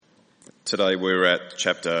Today we're at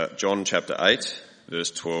John chapter 8,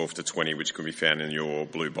 verse 12 to 20, which can be found in your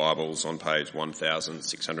blue Bibles on page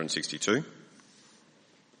 1662.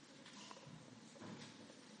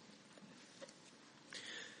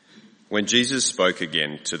 When Jesus spoke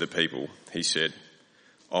again to the people, he said,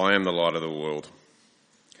 "I am the light of the world.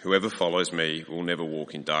 Whoever follows me will never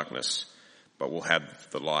walk in darkness, but will have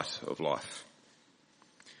the light of life."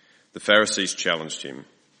 The Pharisees challenged him.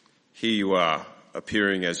 "Here you are,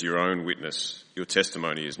 appearing as your own witness. Your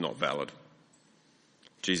testimony is not valid."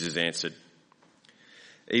 Jesus answered,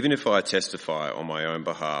 "Even if I testify on my own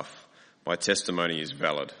behalf, my testimony is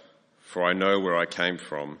valid, for I know where I came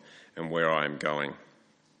from and where I am going.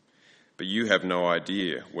 But you have no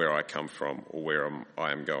idea where I come from or where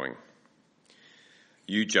I am going.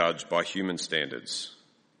 You judge by human standards.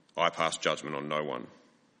 I pass judgment on no one.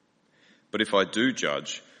 But if I do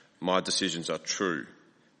judge, my decisions are true,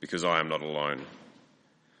 because I am not alone.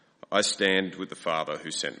 I stand with the Father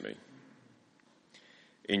who sent me.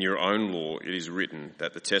 In your own law it is written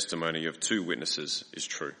that the testimony of two witnesses is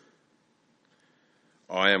true.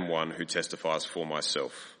 I am one who testifies for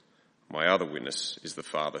myself. My other witness is the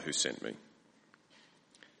Father who sent me."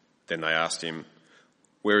 Then they asked him,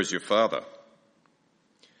 "Where is your Father?"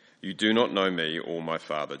 "You do not know me or my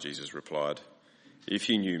Father," Jesus replied. "If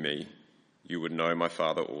you knew me, you would know my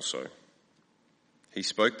Father also." He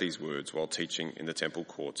spoke these words while teaching in the temple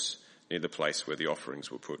courts near the place where the offerings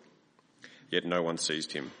were put. Yet no one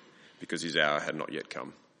seized him, because his hour had not yet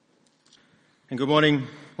come. And good morning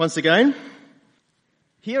once again.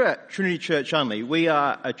 Here at Trinity Church Only, we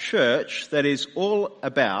are a church that is all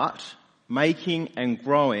about making and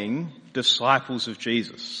growing disciples of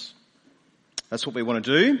Jesus. That's what we want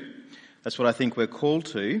to do. That's what I think we're called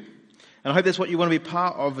to. And I hope that's what you want to be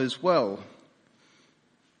part of as well.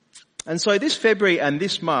 And so this February and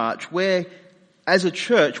this March, as a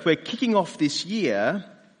church, we're kicking off this year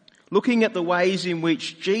looking at the ways in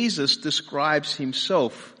which Jesus describes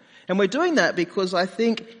himself. And we're doing that because I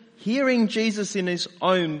think hearing Jesus in his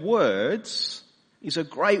own words is a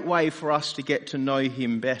great way for us to get to know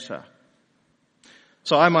him better.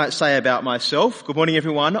 So I might say about myself, good morning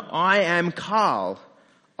everyone, I am Carl.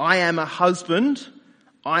 I am a husband.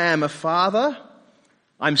 I am a father.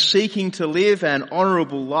 I'm seeking to live an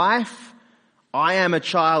honourable life. I am a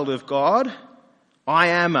child of God. I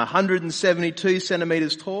am 172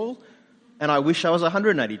 centimetres tall, and I wish I was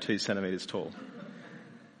 182 centimetres tall.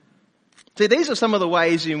 See, these are some of the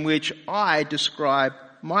ways in which I describe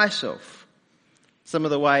myself, some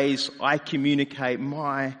of the ways I communicate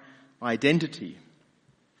my identity.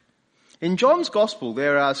 In John's Gospel,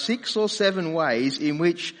 there are 6 or 7 ways in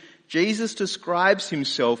which Jesus describes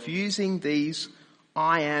himself using these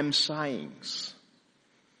I am sayings.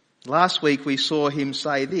 Last week we saw him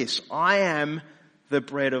say this, "I am the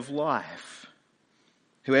bread of life.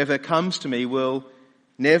 Whoever comes to me will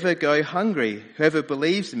never go hungry. Whoever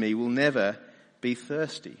believes in me will never be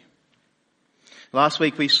thirsty." Last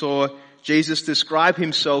week we saw Jesus describe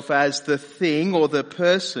himself as the thing or the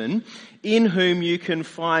person in whom you can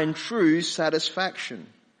find true satisfaction.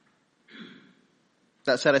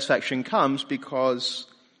 That satisfaction comes because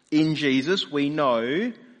in Jesus we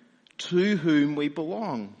know to whom we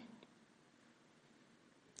belong.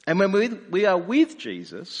 And when we are with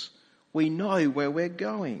Jesus, we know where we're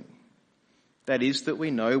going. That is, that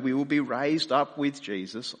we know we will be raised up with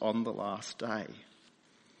Jesus on the last day.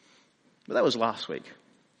 But that was last week.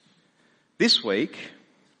 This week,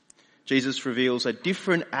 Jesus reveals a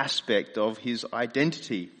different aspect of his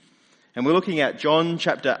identity. And we're looking at John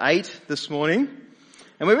chapter 8 this morning.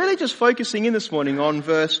 And we're really just focusing in this morning on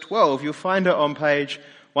verse 12. You'll find it on page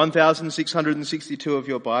 1662 of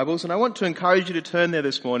your Bibles. And I want to encourage you to turn there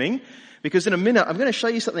this morning, because in a minute I'm going to show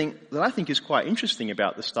you something that I think is quite interesting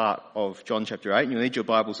about the start of John chapter 8. And you'll need your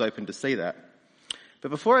Bibles open to see that.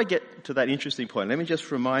 But before I get to that interesting point, let me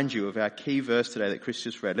just remind you of our key verse today that Chris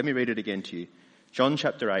just read. Let me read it again to you. John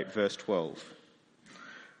chapter 8, verse 12.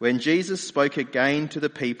 When Jesus spoke again to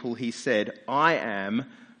the people, he said, "I am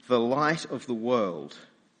the light of the world.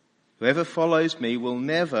 Whoever follows me will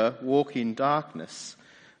never walk in darkness,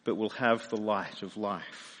 but will have the light of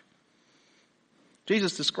life."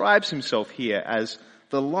 Jesus describes himself here as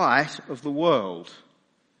the light of the world.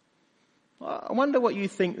 I wonder what you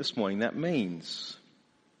think this morning that means.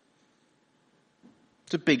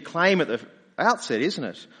 It's a big claim at the outset, isn't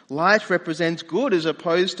it? Light represents good as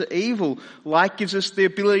opposed to evil. Light gives us the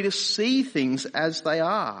ability to see things as they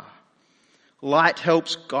are. Light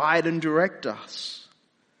helps guide and direct us.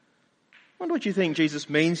 I wonder what you think Jesus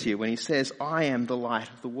means here when he says, "I am the light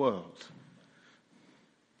of the world."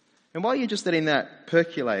 And while you're just letting that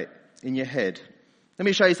percolate in your head, Let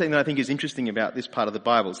me show you something that I think is interesting about this part of the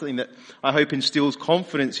Bible, something that I hope instills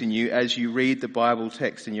confidence in you as you read the Bible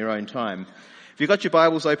text in your own time. If you've got your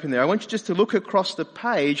Bibles open there, I want you just to look across the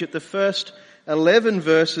page at the first 11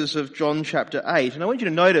 verses of John chapter 8, and I want you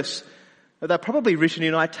to notice that they're probably written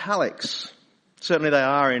in italics. Certainly they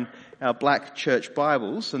are in our black church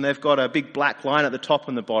Bibles, and they've got a big black line at the top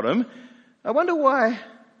and the bottom. I wonder why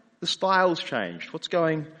the style's changed. What's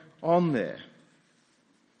going on there?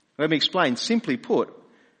 Let me explain. Simply put,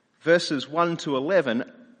 verses 1 to 11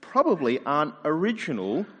 probably aren't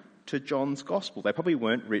original to John's Gospel. They probably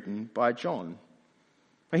weren't written by John.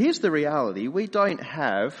 Now here's the reality. We don't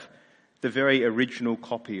have the very original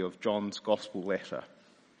copy of John's Gospel letter.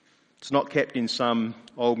 It's not kept in some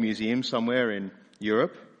old museum somewhere in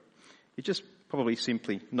Europe. It just probably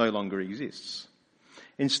simply no longer exists.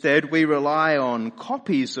 Instead, we rely on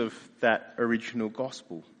copies of that original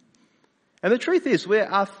Gospel. And the truth is,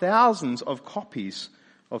 there are thousands of copies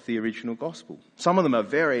of the original Gospel. Some of them are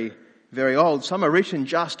very, very old. Some are written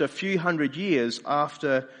just a few hundred years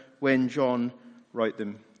after when John wrote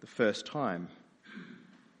them the first time.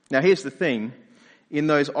 Now here's the thing. In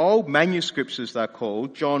those old manuscripts, as they're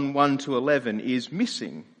called, John 1 to 11 is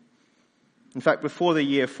missing. In fact, before the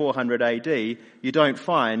year 400 AD, you don't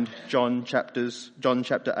find John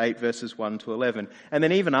chapter 8 verses 1 to 11. And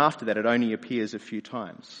then even after that, it only appears a few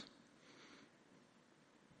times.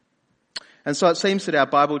 And so it seems that our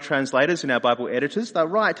Bible translators and our Bible editors, they're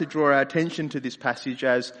right to draw our attention to this passage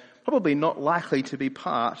as probably not likely to be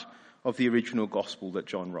part of the original Gospel that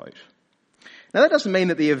John wrote. Now that doesn't mean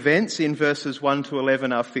that the events in verses 1 to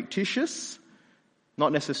 11 are fictitious.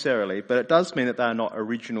 Not necessarily, but it does mean that they are not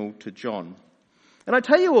original to John. And I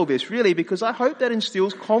tell you all this really because I hope that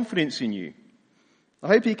instills confidence in you. I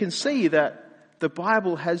hope you can see that the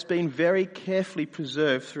Bible has been very carefully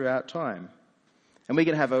preserved throughout time. And we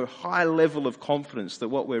can have a high level of confidence that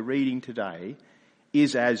what we're reading today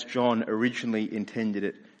is as John originally intended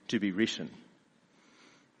it to be written.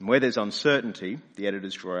 And where there's uncertainty, the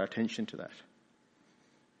editors draw our attention to that.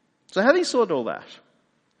 So having sorted all that,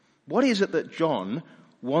 what is it that John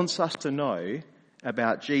wants us to know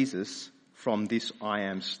about Jesus from this I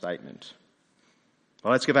am statement?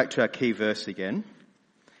 Well, let's go back to our key verse again.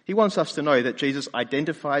 He wants us to know that Jesus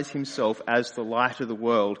identifies himself as the light of the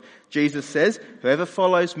world. Jesus says, "Whoever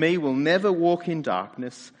follows me will never walk in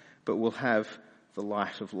darkness, but will have the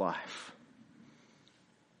light of life."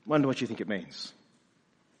 I wonder what you think it means.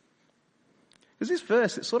 Because this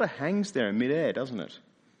verse, it sort of hangs there in midair, doesn't it?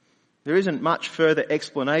 There isn't much further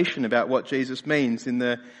explanation about what Jesus means in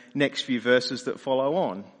the next few verses that follow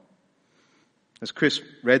on. As Chris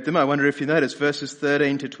read them, I wonder if you notice verses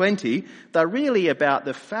 13 to 20, they're really about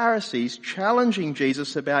the Pharisees challenging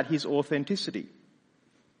Jesus about his authenticity.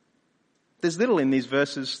 There's little in these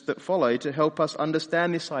verses that follow to help us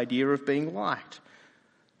understand this idea of being light.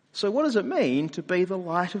 So what does it mean to be the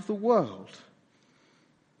light of the world?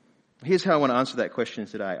 Here's how I want to answer that question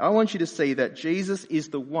today. I want you to see that Jesus is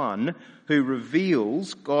the one who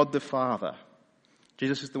reveals God the Father.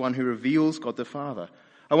 Jesus is the one who reveals God the Father.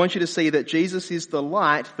 I want you to see that Jesus is the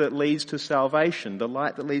light that leads to salvation, the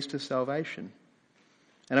light that leads to salvation.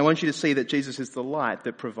 And I want you to see that Jesus is the light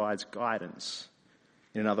that provides guidance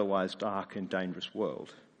in an otherwise dark and dangerous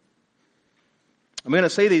world. I'm going to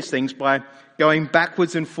see these things by going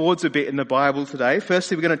backwards and forwards a bit in the Bible today.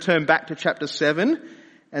 Firstly, we're going to turn back to chapter 7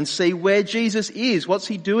 and see where Jesus is. What's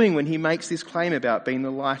he doing when he makes this claim about being the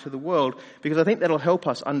light of the world? Because I think that'll help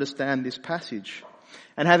us understand this passage.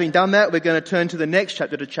 And having done that, we're going to turn to the next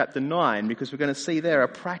chapter, to chapter 9, because we're going to see there a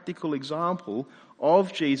practical example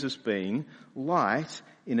of Jesus being light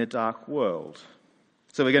in a dark world.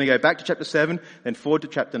 So we're going to go back to chapter 7, then forward to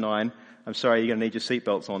chapter 9. I'm sorry, you're going to need your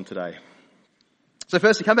seatbelts on today. So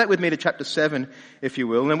firstly, come back with me to chapter 7, if you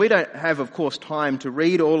will. And we don't have, of course, time to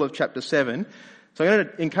read all of chapter 7. So I'm going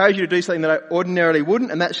to encourage you to do something that I ordinarily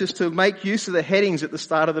wouldn't, and that's just to make use of the headings at the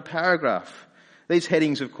start of the paragraph. These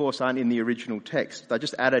headings, of course, aren't in the original text. They're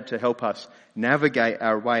just added to help us navigate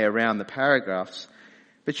our way around the paragraphs.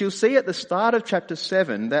 But you'll see at the start of chapter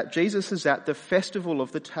 7 that Jesus is at the Festival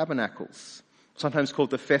of the Tabernacles, sometimes called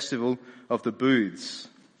the Festival of the Booths.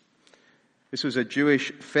 This was a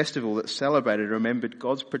Jewish festival that celebrated and remembered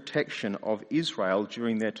God's protection of Israel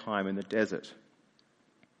during their time in the desert.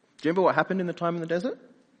 Do you remember what happened in the time in the desert?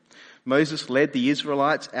 Moses led the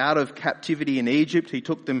Israelites out of captivity in Egypt. He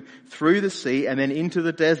took them through the sea and then into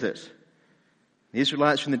the desert. The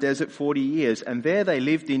Israelites were in the desert 40 years, and there they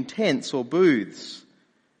lived in tents or booths.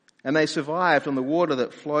 And they survived on the water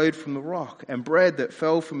that flowed from the rock and bread that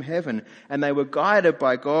fell from heaven. And they were guided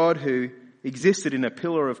by God, who existed in a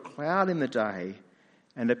pillar of cloud in the day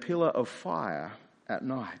and a pillar of fire at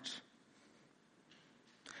night.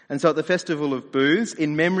 And so at the Festival of Booths,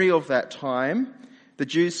 in memory of that time, the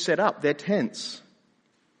Jews set up their tents.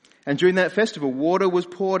 And during that festival, water was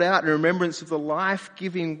poured out in remembrance of the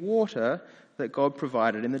life-giving water that God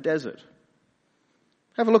provided in the desert.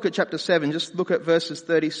 Have a look at chapter 7. Just look at verses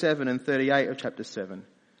 37 and 38 of chapter 7.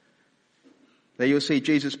 There you'll see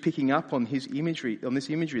Jesus picking up on this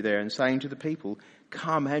imagery there and saying to the people,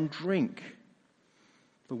 "Come and drink."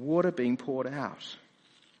 The water being poured out.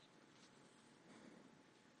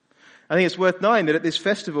 I think it's worth knowing that at this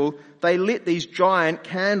festival, they lit these giant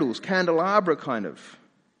candles, candelabra kind of.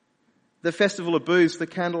 The Festival of Booths, the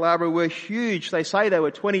candelabra were huge. They say they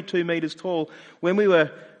were 22 metres tall. When we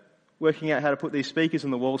were working out how to put these speakers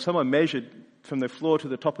on the wall, someone measured from the floor to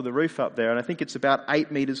the top of the roof up there, and I think it's about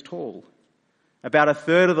 8 metres tall. About a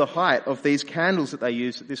third of the height of these candles that they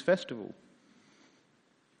used at this festival.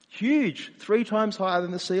 Huge, 3 times higher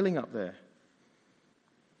than the ceiling up there.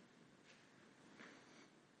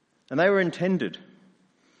 And they were intended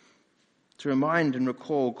to remind and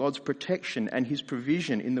recall God's protection and his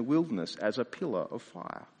provision in the wilderness as a pillar of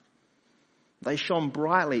fire. They shone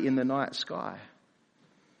brightly in the night sky.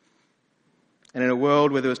 And in a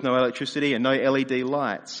world where there was no electricity and no LED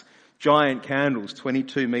lights, giant candles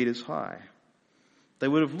 22 metres high, they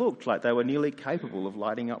would have looked like they were nearly capable of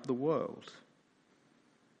lighting up the world.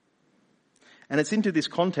 And it's into this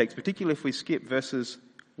context, particularly if we skip verses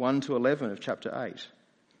 1 to 11 of chapter 8,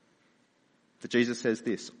 that Jesus says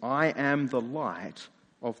this, "I am the light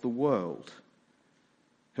of the world.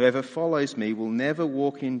 Whoever follows me will never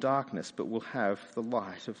walk in darkness, but will have the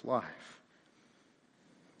light of life."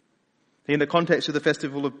 In the context of the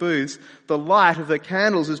Festival of Booths, the light of the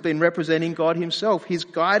candles has been representing God himself, his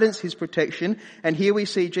guidance, his protection. And here we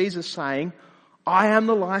see Jesus saying, "I am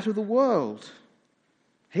the light of the world."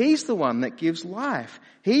 He's the one that gives life.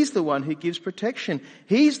 He's the one who gives protection.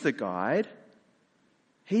 He's the guide.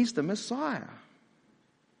 He's the Messiah.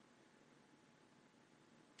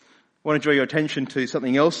 I want to draw your attention to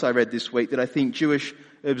something else I read this week that I think Jewish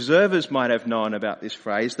observers might have known about this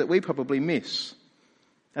phrase that we probably miss.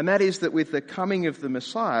 And that is that with the coming of the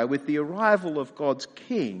Messiah, with the arrival of God's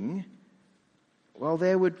King, well,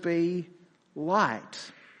 there would be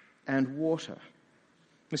light and water.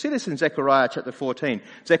 We see this in Zechariah chapter 14.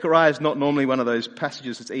 Zechariah is not normally one of those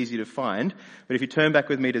passages that's easy to find, but if you turn back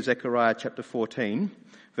with me to Zechariah chapter 14,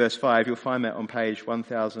 verse 5, you'll find that on page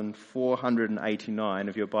 1489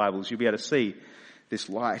 of your Bibles. You'll be able to see this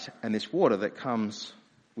light and this water that comes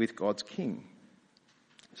with God's King.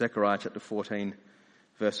 Zechariah chapter 14,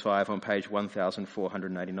 verse 5 on page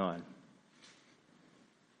 1489.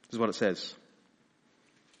 This is what it says.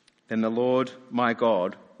 "Then the Lord my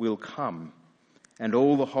God will come, and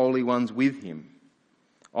all the holy ones with him.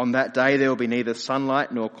 On that day there will be neither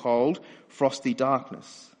sunlight nor cold, frosty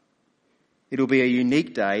darkness. It will be a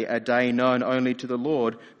unique day, a day known only to the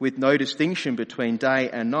Lord, with no distinction between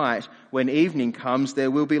day and night. When evening comes,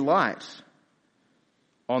 there will be light.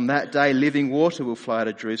 On that day, living water will flow out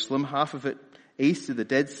of Jerusalem, half of it east to the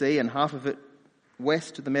Dead Sea and half of it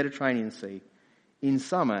west to the Mediterranean Sea, in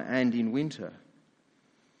summer and in winter.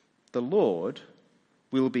 The Lord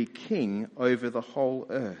will be king over the whole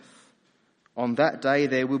earth. On that day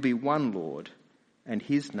there will be one Lord, and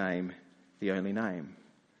his name the only name."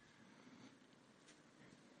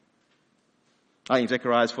 I think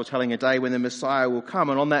Zechariah is foretelling a day when the Messiah will come,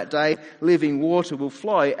 and on that day living water will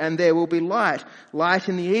flow, and there will be light. Light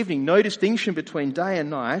in the evening, no distinction between day and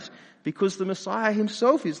night, because the Messiah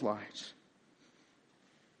himself is light.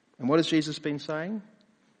 And what has Jesus been saying?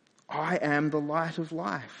 "I am the light of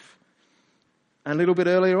life." And a little bit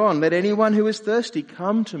earlier on, "Let anyone who is thirsty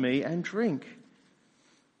come to me and drink."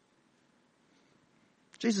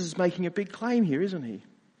 Jesus is making a big claim here, isn't he?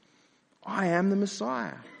 I am the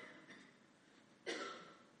Messiah.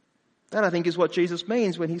 That, I think, is what Jesus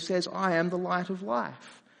means when he says, "I am the light of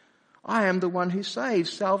life." I am the one who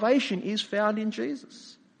saves. Salvation is found in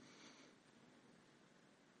Jesus.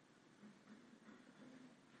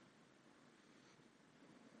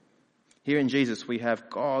 Here in Jesus we have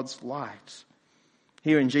God's light.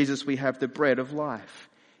 Here in Jesus we have the bread of life.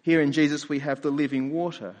 Here in Jesus we have the living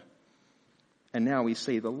water. And now we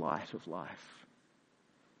see the light of life.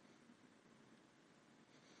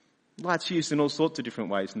 Light's used in all sorts of different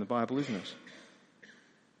ways in the Bible, isn't it?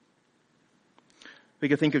 We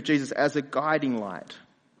can think of Jesus as a guiding light.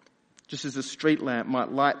 Just as a street lamp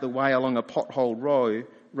might light the way along a pothole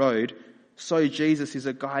road, so Jesus is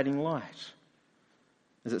a guiding light.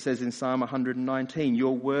 As it says in Psalm 119,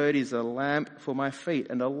 "Your word is a lamp for my feet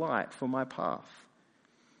and a light for my path."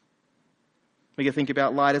 We can think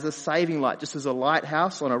about light as a saving light, just as a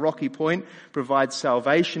lighthouse on a rocky point provides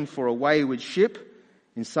salvation for a wayward ship.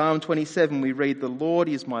 In Psalm 27 we read, "The Lord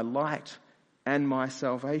is my light and my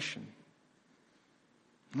salvation."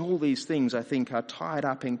 And all these things, I think, are tied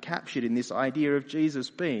up and captured in this idea of Jesus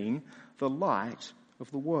being the light of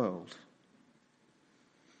the world.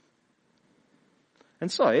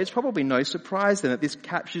 And so it's probably no surprise then that this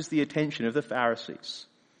captures the attention of the Pharisees,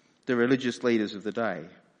 the religious leaders of the day.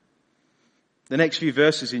 The next few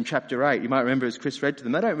verses in chapter 8, you might remember as Chris read to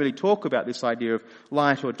them, they don't really talk about this idea of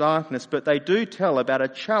light or darkness, but they do tell about a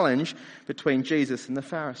challenge between Jesus and the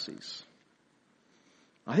Pharisees.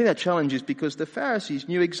 I think that challenge is because the Pharisees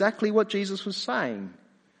knew exactly what Jesus was saying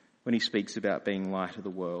when he speaks about being light of the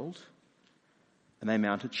world, and they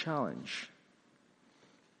mount a challenge.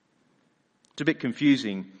 It's a bit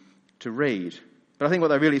confusing to read, but I think what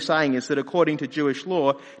they're really saying is that according to Jewish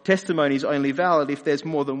law, testimony is only valid if there's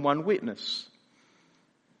more than one witness.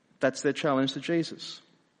 That's their challenge to Jesus.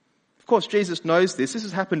 Of course, Jesus knows this. This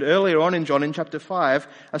has happened earlier on in John in chapter 5.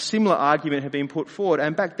 A similar argument had been put forward,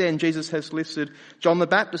 and back then Jesus has listed John the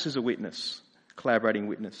Baptist as a witness, collaborating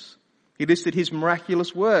witness. He listed his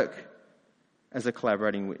miraculous work as a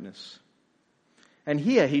collaborating witness. And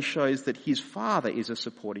here he shows that his Father is a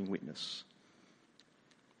supporting witness.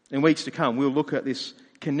 In weeks to come, we'll look at this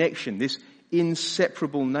connection, this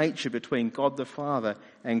inseparable nature between God the Father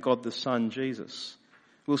and God the Son, Jesus.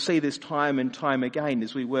 We'll see this time and time again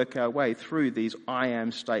as we work our way through these I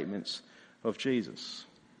am statements of Jesus.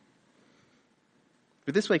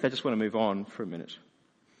 But this week I just want to move on for a minute.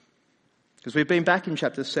 Because we've been back in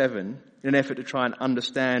chapter 7 in an effort to try and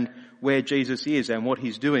understand where Jesus is and what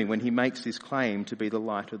he's doing when he makes this claim to be the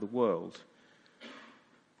light of the world.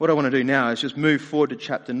 What I want to do now is just move forward to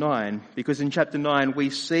chapter 9, because in chapter 9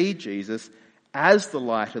 we see Jesus as the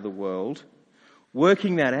light of the world,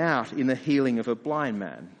 working that out in the healing of a blind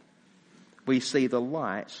man. We see the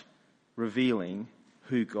light revealing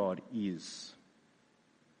who God is.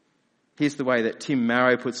 Here's the way that Tim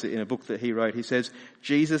Marrow puts it in a book that he wrote. He says,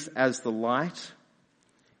 Jesus as the light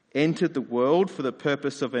entered the world for the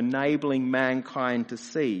purpose of enabling mankind to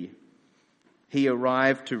see. He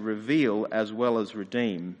arrived to reveal as well as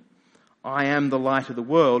redeem. I am the light of the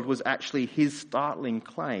world was actually his startling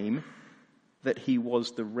claim that he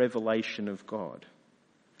was the revelation of God.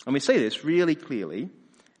 And we see this really clearly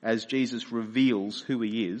as Jesus reveals who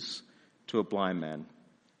he is to a blind man.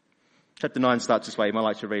 Chapter 9 starts this way. You might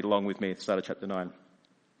like to read along with me at the start of chapter 9.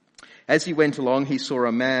 As he went along, he saw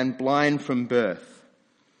a man blind from birth.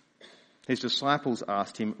 His disciples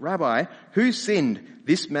asked him, "Rabbi, who sinned,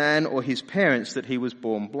 this man or his parents, that he was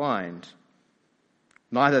born blind?"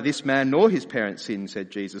 "Neither this man nor his parents sinned,"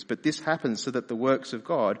 said Jesus, "but this happened so that the works of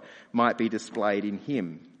God might be displayed in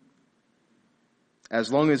him.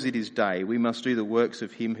 As long as it is day, we must do the works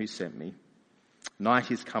of him who sent me.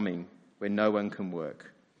 Night is coming when no one can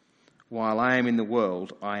work. While I am in the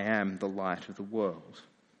world, I am the light of the world."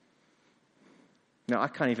 Now, I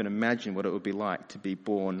can't even imagine what it would be like to be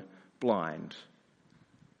born blind,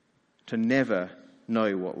 to never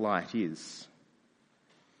know what light is.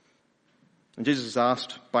 And Jesus is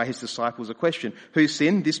asked by his disciples a question, who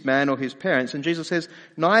sinned, this man or his parents? And Jesus says,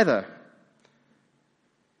 neither.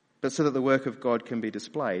 But so that the work of God can be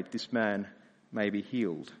displayed, this man may be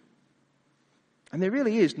healed. And there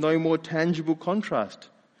really is no more tangible contrast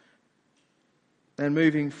than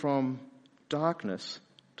moving from darkness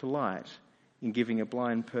to light in giving a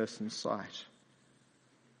blind person sight.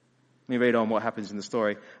 Let me read on what happens in the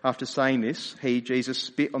story. After saying this, he, Jesus,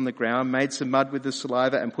 spit on the ground, made some mud with the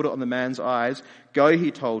saliva and put it on the man's eyes. "Go,"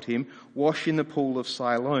 he told him, "wash in the pool of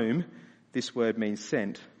Siloam." This word means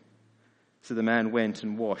sent. So the man went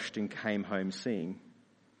and washed and came home seeing.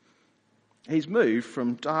 He's moved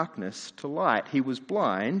from darkness to light. He was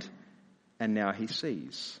blind and now he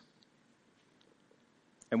sees.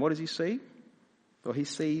 And what does he see? Well, he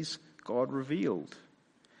sees God revealed.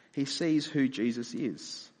 He sees who Jesus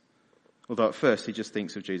is. Although at first he just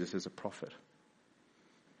thinks of Jesus as a prophet.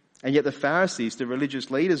 And yet the Pharisees, the religious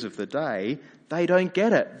leaders of the day, they don't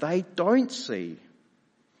get it. They don't see.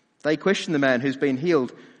 They question the man who's been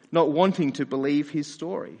healed, not wanting to believe his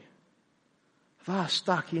story. They're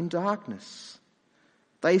stuck in darkness.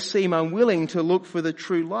 They seem unwilling to look for the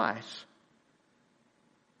true light.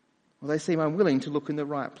 Well, they seem unwilling to look in the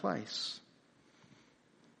right place.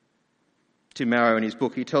 Tim Marrow, in his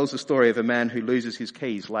book, he tells the story of a man who loses his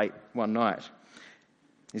keys late one night.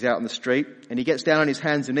 He's out on the street and he gets down on his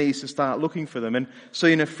hands and knees to start looking for them. And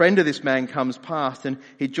soon a friend of this man comes past and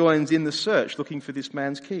he joins in the search looking for this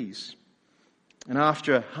man's keys. And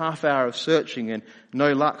after a half hour of searching and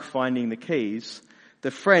no luck finding the keys,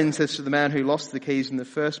 The friend says to the man who lost the keys in the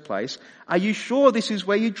first place, "Are you sure this is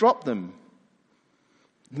where you dropped them?"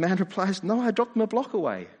 The man replies, "No, I dropped them a block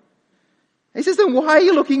away." He says, "Then why are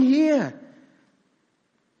you looking here?"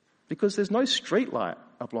 "Because there's no street light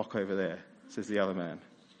a block over there," says the other man.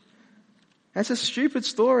 That's a stupid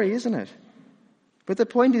story, isn't it? But the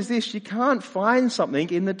point is this: you can't find something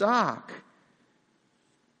in the dark.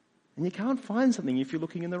 And you can't find something if you're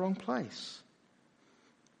looking in the wrong place.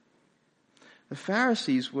 The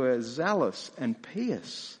Pharisees were zealous and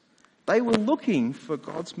pious. They were looking for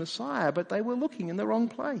God's Messiah, but they were looking in the wrong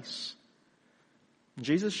place. And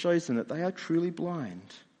Jesus shows them that they are truly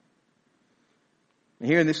blind. And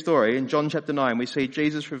here in this story, in John chapter 9, we see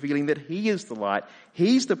Jesus revealing that he is the light,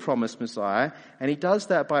 he's the promised Messiah, and he does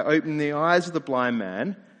that by opening the eyes of the blind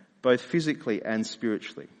man, both physically and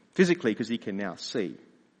spiritually. Physically, because he can now see.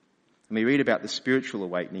 And we read about the spiritual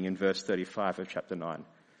awakening in verse 35 of chapter 9.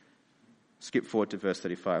 Skip forward to verse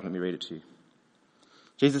 35, let me read it to you.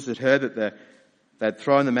 Jesus had heard that they'd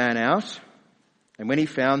thrown the man out, and when he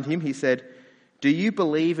found him, he said, "Do you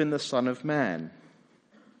believe in the Son of Man?"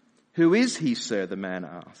 "Who is he, sir?" the man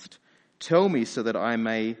asked. "Tell me so that I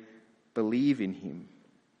may believe in him."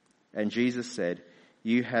 And Jesus said,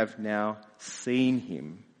 "You have now seen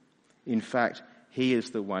him. In fact, he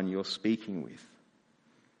is the one you're speaking with."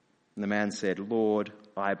 And the man said, "Lord,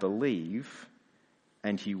 I believe,"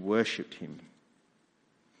 and he worshipped him.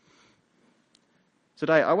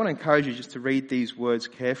 Today, I want to encourage you just to read these words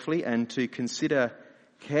carefully and to consider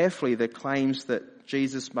carefully the claims that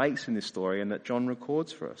Jesus makes in this story and that John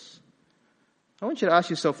records for us. I want you to ask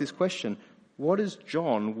yourself this question: what does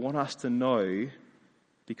John want us to know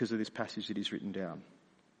because of this passage that he's written down?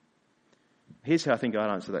 Here's how I think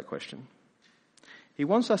I'd answer that question. He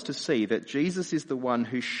wants us to see that Jesus is the one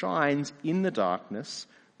who shines in the darkness,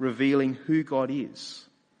 revealing who God is.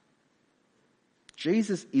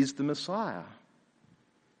 Jesus is the Messiah,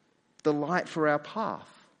 the light for our path,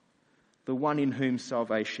 the one in whom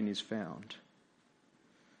salvation is found.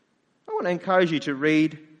 I want to encourage you to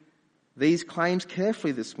read these claims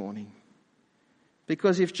carefully this morning.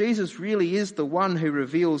 Because if Jesus really is the one who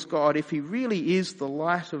reveals God, if he really is the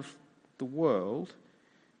light of the world,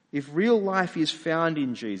 if real life is found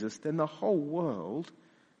in Jesus, then the whole world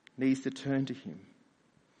needs to turn to him.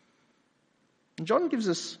 And John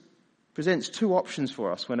presents two options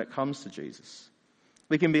for us when it comes to Jesus.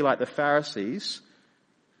 We can be like the Pharisees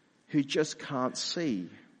who just can't see,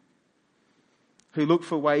 who look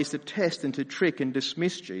for ways to test and to trick and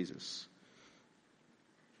dismiss Jesus.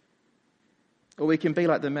 Or we can be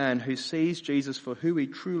like the man who sees Jesus for who he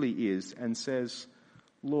truly is and says,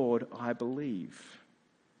 "Lord, I believe."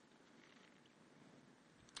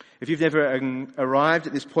 If you've never arrived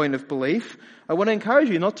at this point of belief, I want to encourage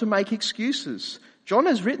you not to make excuses. John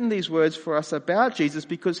has written these words for us about Jesus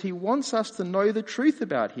because he wants us to know the truth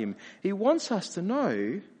about him. He wants us to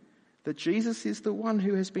know that Jesus is the one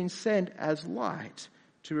who has been sent as light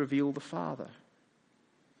to reveal the Father.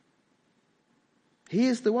 He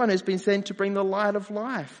is the one who's been sent to bring the light of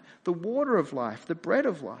life, the water of life, the bread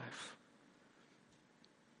of life.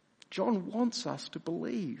 John wants us to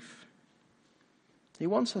believe. He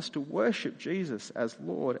wants us to worship Jesus as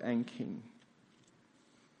Lord and King.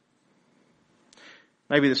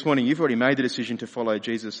 Maybe this morning you've already made the decision to follow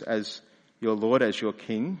Jesus as your Lord, as your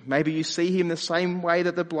King. Maybe you see him the same way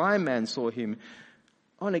that the blind man saw him.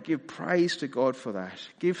 I want to give praise to God for that.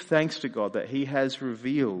 Give thanks to God that he has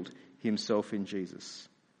revealed himself in Jesus.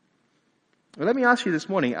 Well, let me ask you this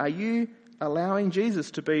morning, are you allowing Jesus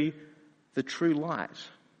to be the true light,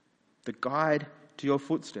 the guide to your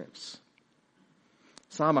footsteps?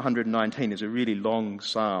 Psalm 119 is a really long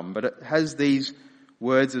psalm, but it has these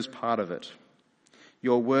words as part of it.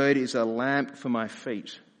 Your word is a lamp for my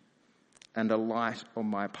feet and a light on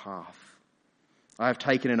my path. I have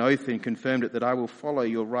taken an oath and confirmed it that I will follow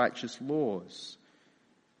your righteous laws.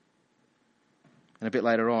 And a bit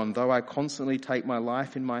later on, though I constantly take my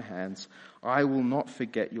life in my hands, I will not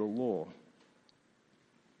forget your law.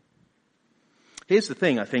 Here's the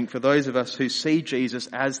thing, I think, for those of us who see Jesus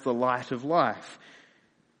as the light of life.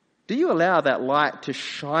 Do you allow that light to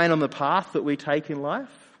shine on the path that we take in life?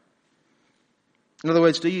 In other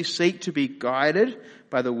words, do you seek to be guided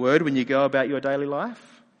by the word when you go about your daily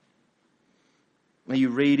life? Are you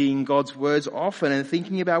reading God's words often and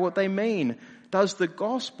thinking about what they mean? Does the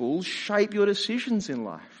gospel shape your decisions in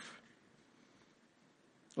life?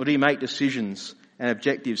 Or do you make decisions and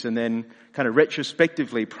objectives and then kind of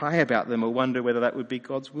retrospectively pray about them or wonder whether that would be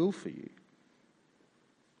God's will for you?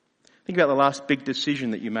 Think about the last big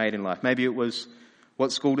decision that you made in life. Maybe it was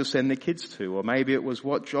what school to send the kids to, or maybe it was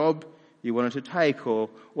what job you wanted to take, or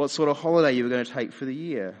what sort of holiday you were going to take for the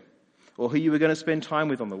year, or who you were going to spend time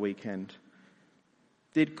with on the weekend?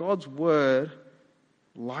 Did God's word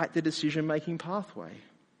light the decision-making pathway?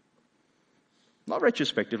 Not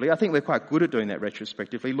retrospectively. I think we're quite good at doing that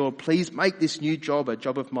retrospectively. Lord, please make this new job a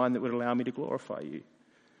job of mine that would allow me to glorify you.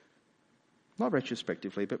 Not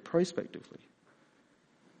retrospectively, but prospectively.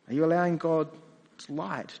 Are you allowing God's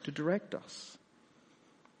light to direct us?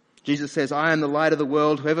 Jesus says, I am the light of the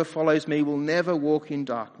world. Whoever follows me will never walk in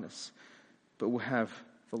darkness, but will have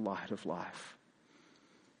the light of life.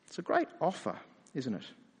 It's a great offer, isn't it?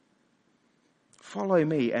 Follow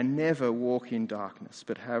me and never walk in darkness,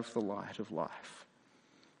 but have the light of life.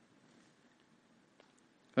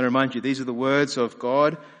 I remind you, these are the words of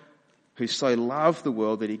God who so loved the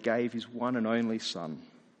world that he gave his one and only Son,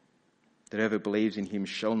 that whoever believes in him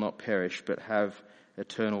shall not perish, but have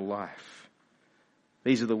eternal life.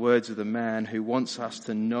 These are the words of the man who wants us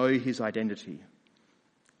to know his identity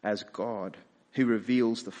as God, who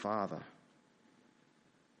reveals the Father.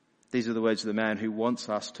 These are the words of the man who wants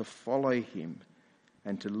us to follow him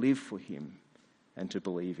and to live for him and to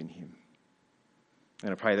believe in him.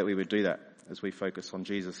 And I pray that we would do that as we focus on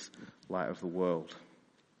Jesus, light of the world.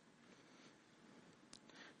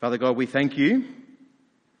 Father God, we thank you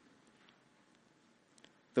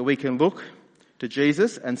that we can look to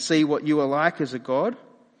Jesus and see what you are like as a God.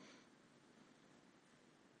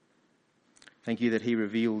 Thank you that he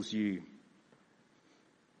reveals you.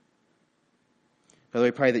 Father,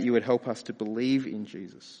 we pray that you would help us to believe in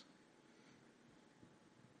Jesus,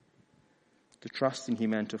 to trust in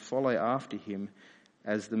him and to follow after him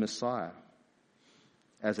as the Messiah,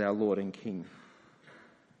 as our Lord and King.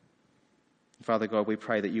 Father God, we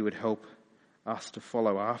pray that you would help us to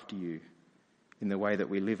follow after you in the way that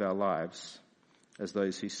we live our lives as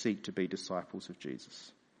those who seek to be disciples of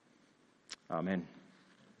Jesus. Amen.